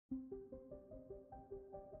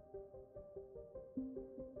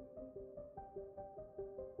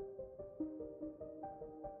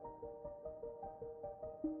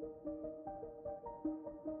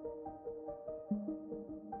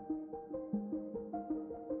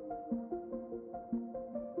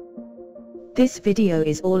This video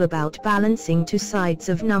is all about balancing two sides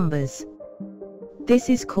of numbers. This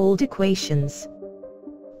is called equations.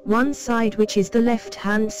 One side, which is the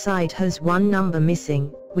left-hand side, has one number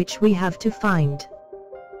missing, which we have to find.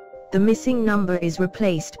 The missing number is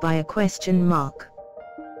replaced by a question mark.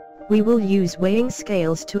 We will use weighing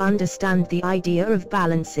scales to understand the idea of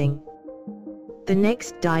balancing. The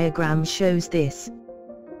next diagram shows this.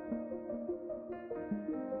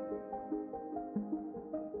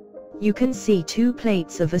 You can see two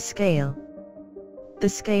plates of a scale. The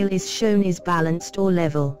scale is shown is balanced or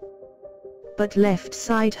level. But left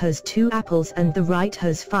side has 2 apples and the right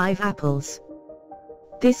has 5 apples.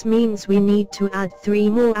 This means we need to add 3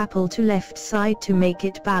 more apples to left side to make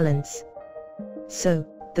it balance. So,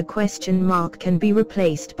 the question mark can be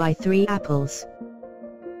replaced by 3 apples.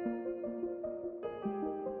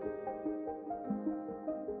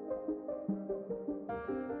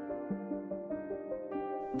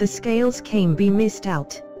 The scales can be missed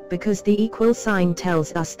out, because the equal sign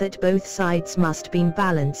tells us that both sides must be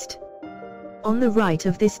balanced. On the right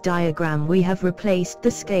of this diagram we have replaced the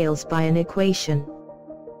scales by an equation.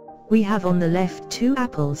 We have on the left 2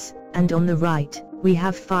 apples, and on the right, we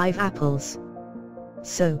have 5 apples.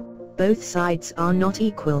 So, both sides are not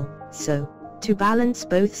equal, so, to balance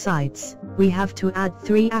both sides, we have to add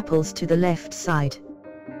 3 apples to the left side.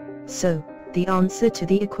 So, the answer to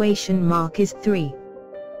the equation mark is 3.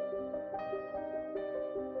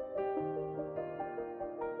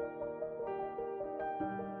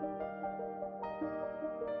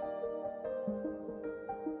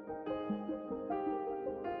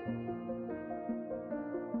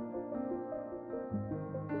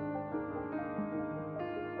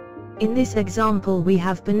 In this example we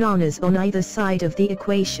have bananas on either side of the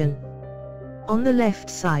equation. On the left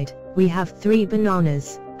side, we have 3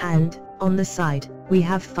 bananas, and, on the side, we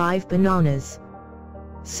have 5 bananas.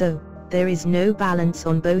 So, there is no balance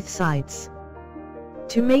on both sides.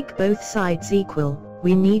 To make both sides equal,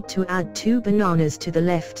 we need to add 2 bananas to the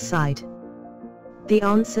left side. The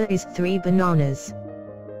answer is 3 bananas.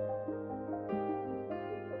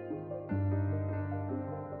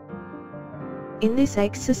 In this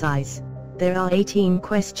exercise, there are 18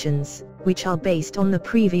 questions, which are based on the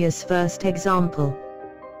previous first example.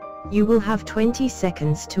 You will have 20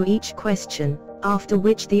 seconds to each question, after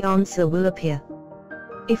which the answer will appear.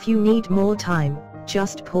 If you need more time,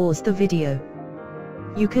 just pause the video.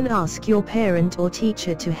 You can ask your parent or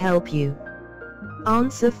teacher to help you.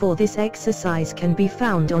 Answer for this exercise can be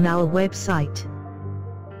found on our website.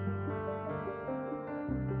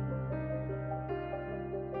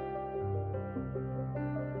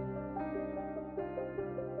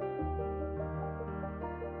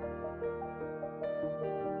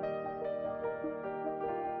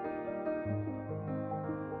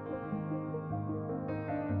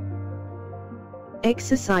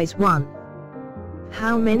 Exercise 1.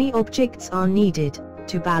 How many objects are needed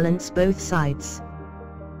to balance both sides?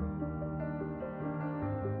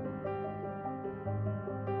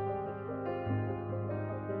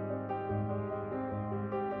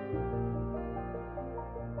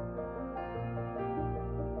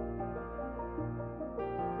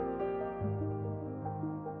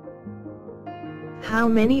 How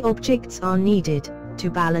many objects are needed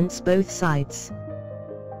to balance both sides?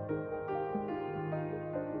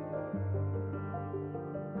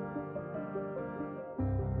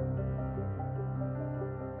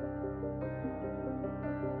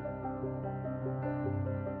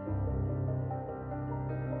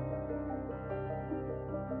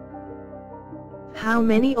 How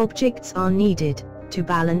many objects are needed to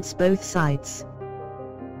balance both sides?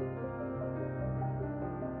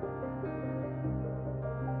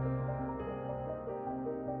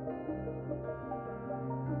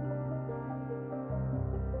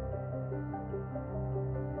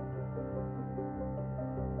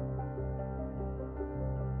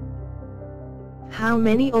 How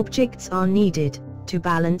many objects are needed to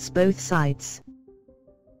balance both sides?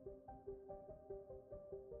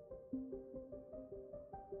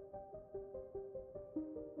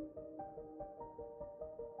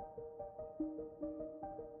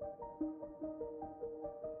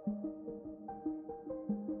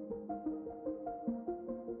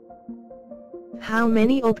 How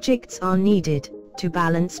many objects are needed to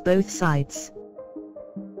balance both sides?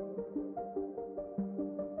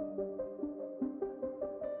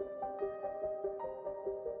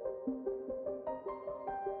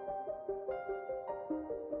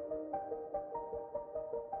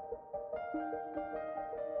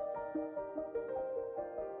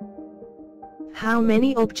 How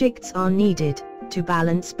many objects are needed to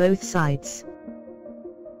balance both sides?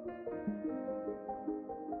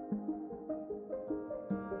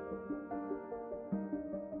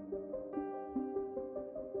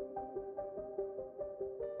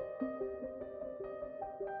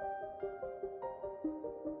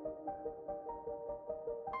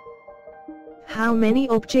 How many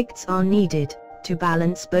objects are needed to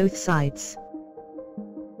balance both sides?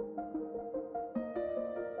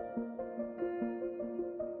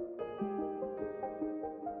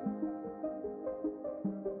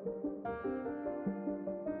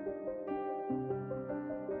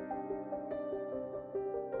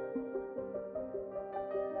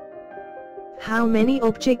 How many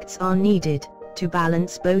objects are needed to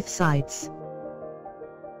balance both sides?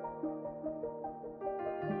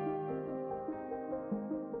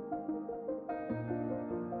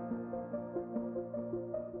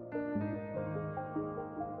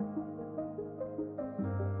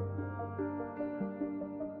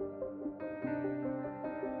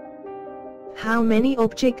 How many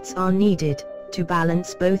objects are needed to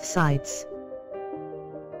balance both sides?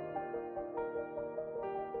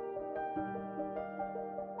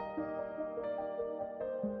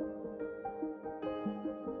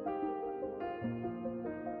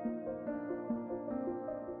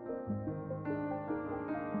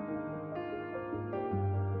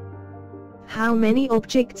 How many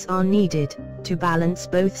objects are needed to balance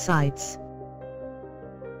both sides?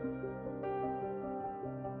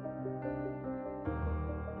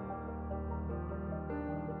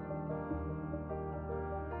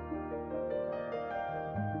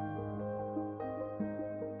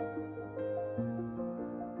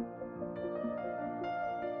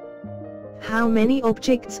 How many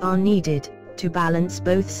objects are needed to balance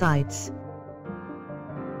both sides?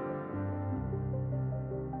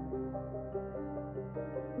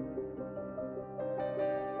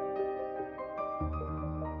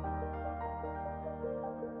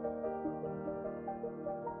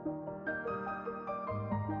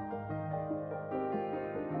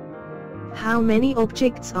 How many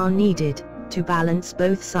objects are needed to balance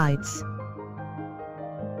both sides?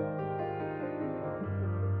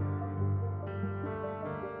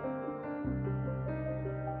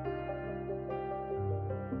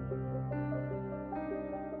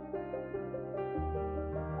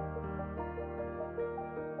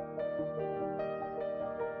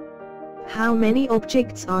 How many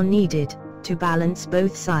objects are needed to balance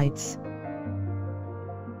both sides?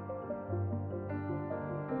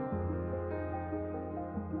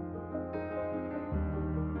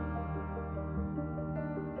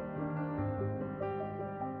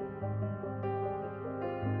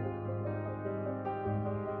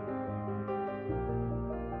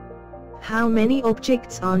 How many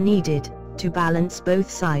objects are needed to balance both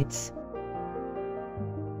sides?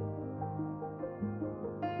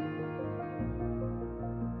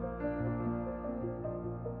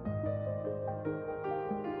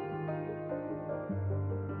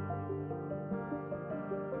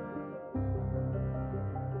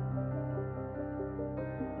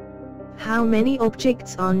 How many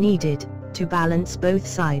objects are needed to balance both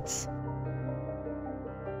sides?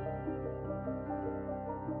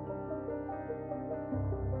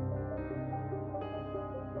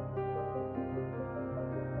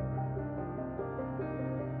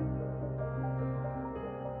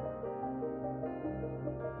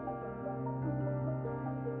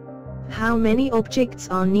 How many objects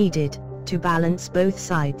are needed to balance both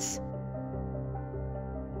sides?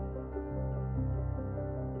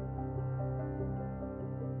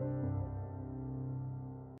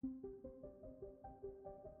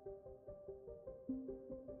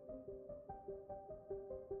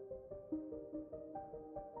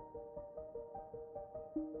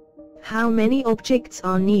 How many objects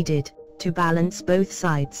are needed to balance both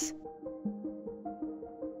sides?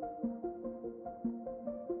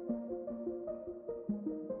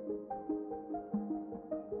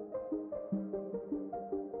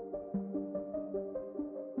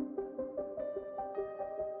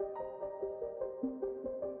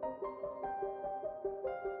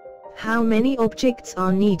 How many objects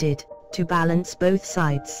are needed to balance both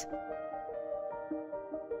sides?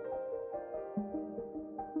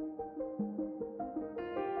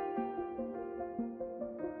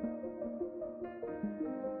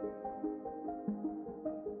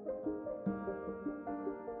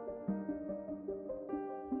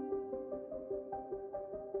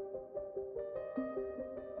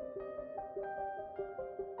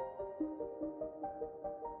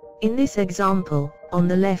 In this example, on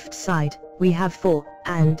the left side, we have 4,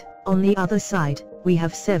 and, on the other side, we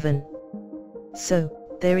have 7. So,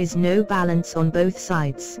 there is no balance on both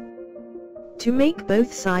sides. To make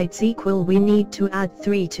both sides equal, we need to add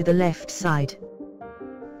 3 to the left side.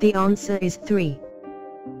 The answer is 3.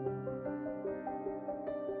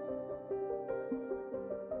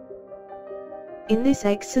 In this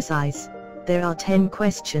exercise, there are 10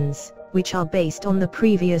 questions, which are based on the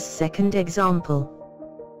previous second example.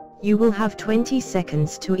 You will have 20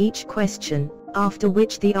 seconds to each question, after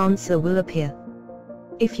which the answer will appear.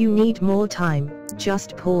 If you need more time,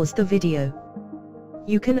 just pause the video.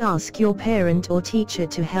 You can ask your parent or teacher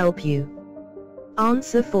to help you.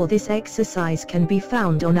 Answer for this exercise can be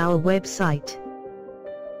found on our website.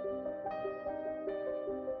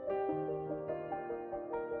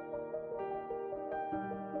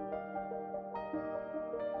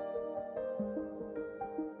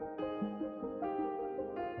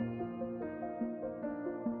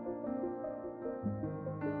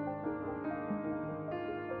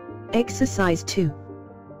 Exercise 2.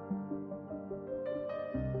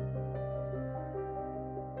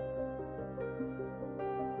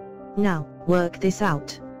 Now, work this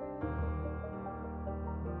out.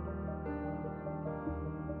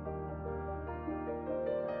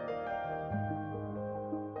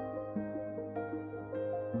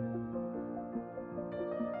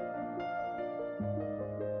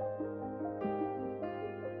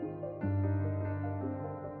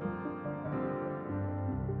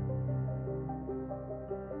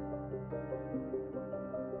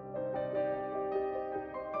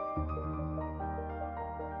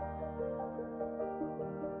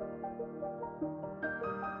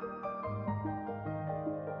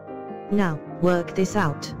 Now, work this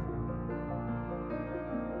out.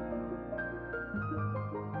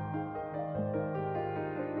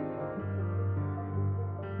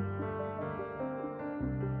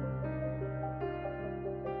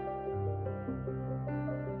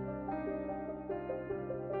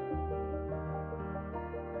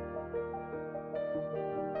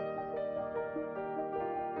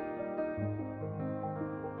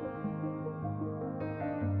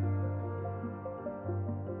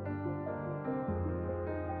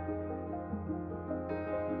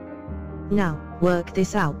 Now, work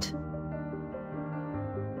this out.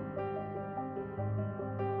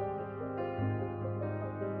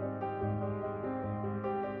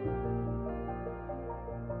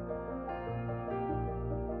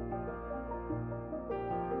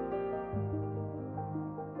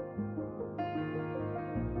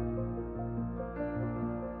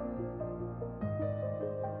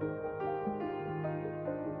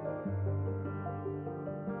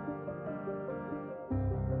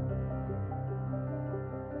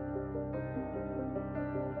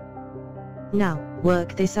 Now,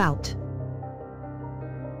 work this out.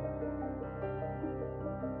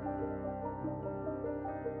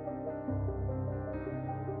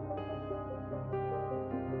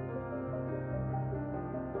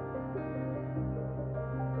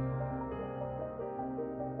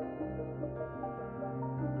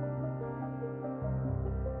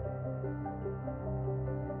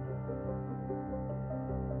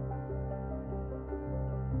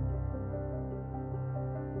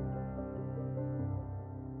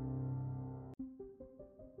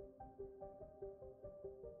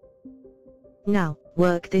 Now,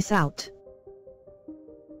 work this out.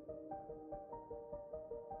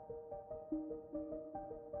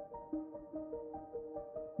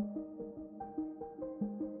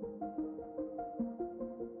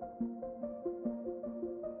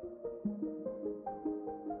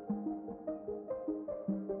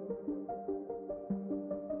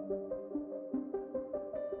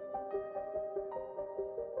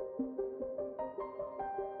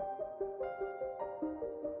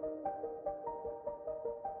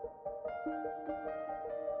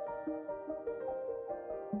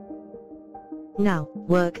 Now,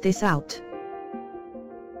 work this out.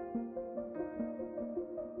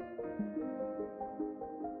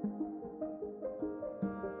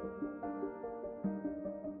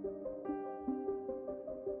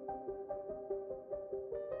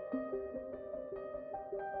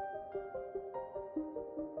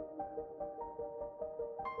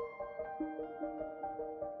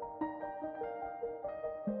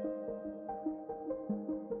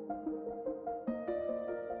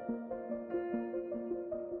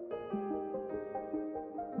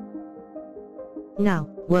 Now,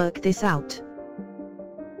 work this out.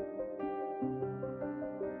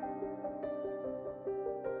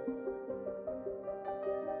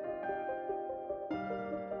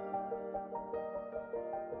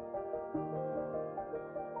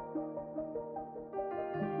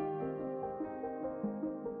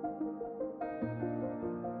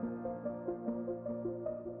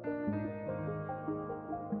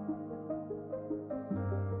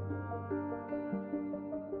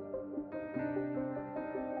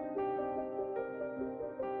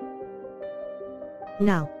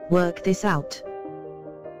 Now, work this out.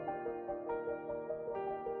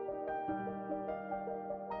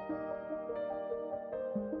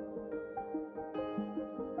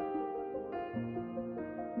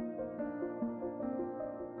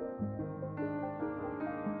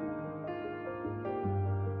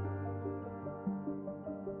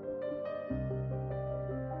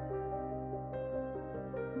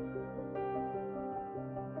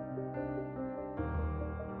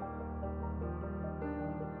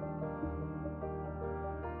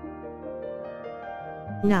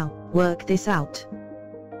 Now, work this out.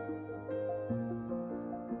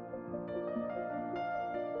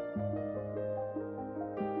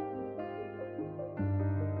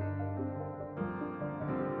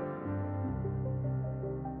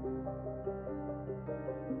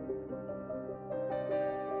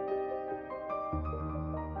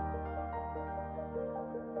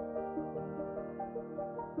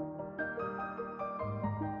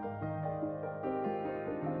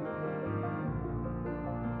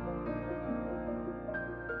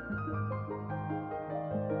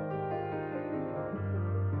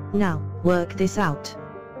 Now, work this out.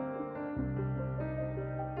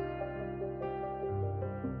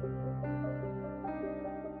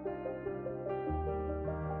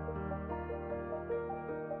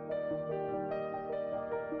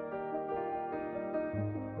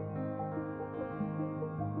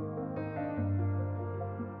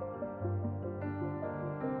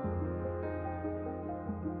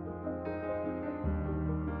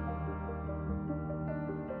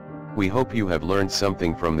 We hope you have learned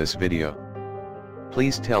something from this video.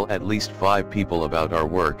 Please tell at least 5 people about our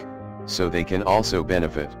work, so they can also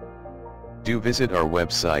benefit. Do visit our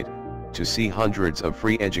website, to see hundreds of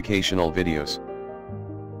free educational videos.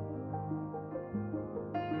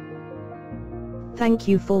 Thank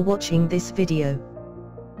you for watching this video.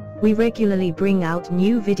 We regularly bring out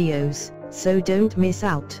new videos, so don't miss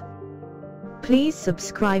out. Please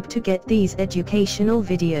subscribe to get these educational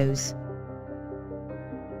videos.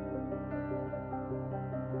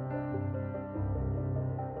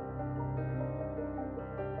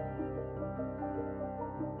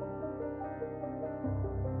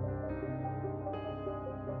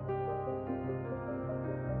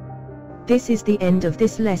 This is the end of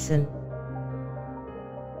this lesson.